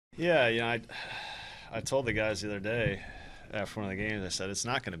Yeah, I told the guys the other day after one of the games, I said it's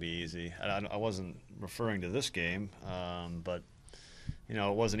not going to be easy. I wasn't referring to this game, but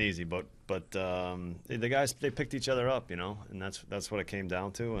it wasn't easy. But the guys, they picked each other up, and that's what it came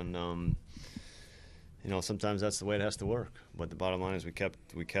down to. And sometimes that's the way it has to work. But the bottom line is we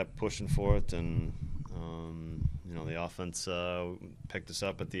kept pushing for it, and the offense picked us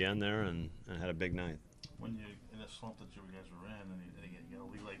up at the end there and had a big night. When you're in a slump that you guys were in, and you get a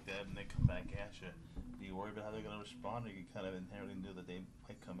lead like that, and they come back at you, do you worry about how they're going to respond, or you kind of inherently knew that they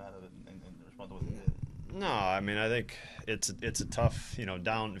might come out of it and respond to what they did? No, I mean, I think it's a tough,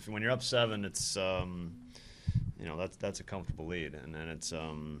 down. When you're up 7, it's that's a comfortable lead, and then it's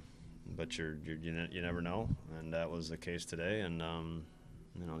but you never know, and that was the case today, and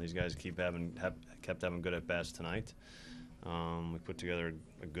these guys kept having good at bats tonight. We put together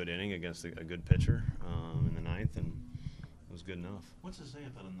a good inning against a good pitcher in the 9th, and it was good enough. What's to say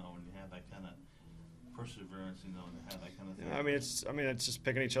about it, though, when you have that kind of perseverance, and have that kind of thing? I mean, it's just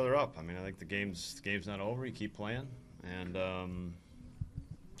picking each other up. I mean, I think the game's not over. You keep playing, and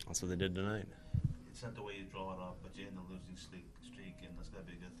that's what they did tonight. It's not the way you draw it up, but you're in the losing streak, and that's got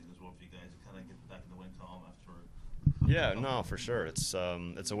to be a good thing as well for you guys to kind of get back in the win column after. Yeah, no, for sure. It's a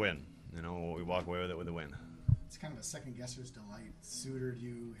win. We walk away with a win. It's kind of a second guesser's delight. Suter, do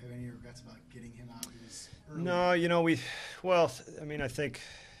you have any regrets about getting him out? No, I think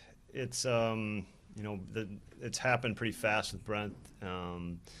it's it's happened pretty fast with Brent.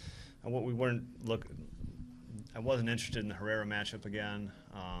 And what we weren't I wasn't interested in the Herrera matchup again.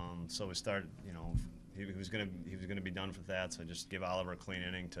 So we started. He was gonna be done with that. So I just give Oliver a clean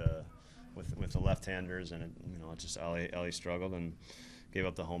inning with the left-handers, and it just Ellie struggled and gave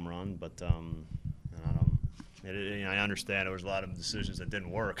up the home run, but. I understand there was a lot of decisions that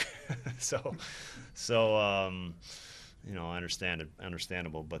didn't work, so I understand it,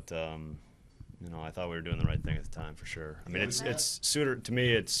 understandable. But I thought we were doing the right thing at the time for sure. I mean, it's Suter to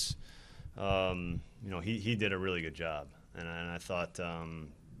me. It's he did a really good job, and I thought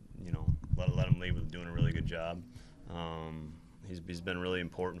let him leave with doing a really good job. He's been really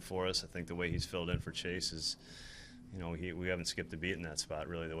important for us. I think the way he's filled in for Chase is. We haven't skipped a beat in that spot,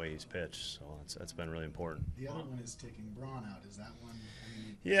 really, the way he's pitched. So that's been really important. The other one is taking Braun out. Is that one?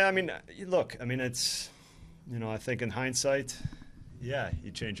 Yeah, I mean, look, it's, I think in hindsight, yeah,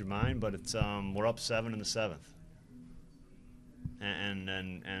 you change your mind, but it's we're up 7 in the 7th,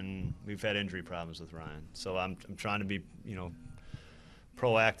 and we've had injury problems with Ryan. So I'm trying to be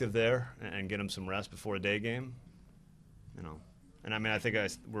proactive there and get him some rest before a day game. And I mean, I think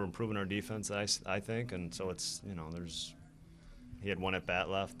we're improving our defense. I think, and so it's he had one at bat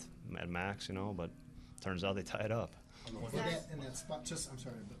left at max, but turns out they tie it up. In that spot, I'm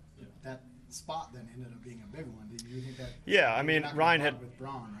sorry, but that spot then ended up being a big one. Did you think that? Yeah, I mean, Ryan had with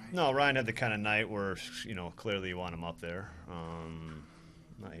Braun, right? No, Ryan had the kind of night where clearly you want him up there.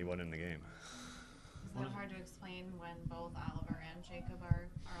 No, he wasn't in the game. Is that hard to explain when both Oliver and Jacob are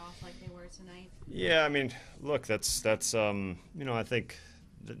off like they were tonight? Yeah, I mean, look, that's I think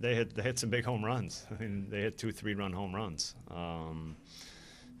they hit some big home runs. I mean, they hit 2 3-run home runs.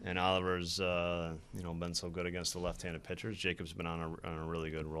 And Oliver's been so good against the left-handed pitchers. Jacob's been on a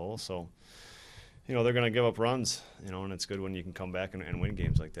really good roll. So they're going to give up runs. And it's good when you can come back and win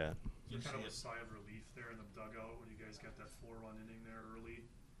games like that. Kind of a sigh of relief there in the dugout when you guys got that 4-run inning there early.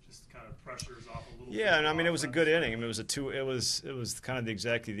 Just kind of pressures off a little bit. Yeah, and I mean, it was a good inning. I mean, it was kind of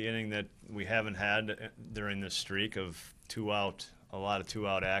exactly the inning that we haven't had during this streak of a lot of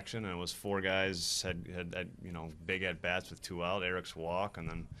 2-out action, and it was 4 guys had big at bats with 2 out. Eric's walk, and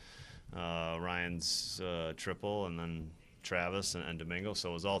then Ryan's triple, and then Travis and Domingo. So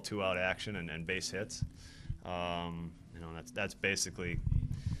it was all 2-out action and base hits. That's basically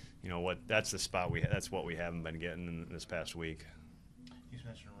that's the spot that's what we haven't been getting in this past week. You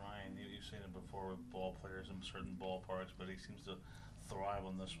mentioned Ryan. You've seen him before with ball players in certain ballparks, but he seems to thrive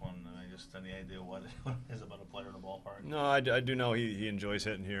on this one. And I just any idea what it is about a player in a ballpark? No, I do know he enjoys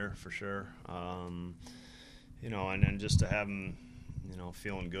hitting here for sure. And just to have him,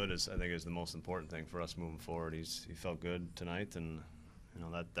 feeling good I think is the most important thing for us moving forward. He felt good tonight, and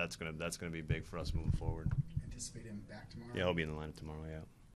that's gonna be big for us moving forward. Anticipate him back tomorrow? Yeah, he'll be in the lineup tomorrow. Yeah.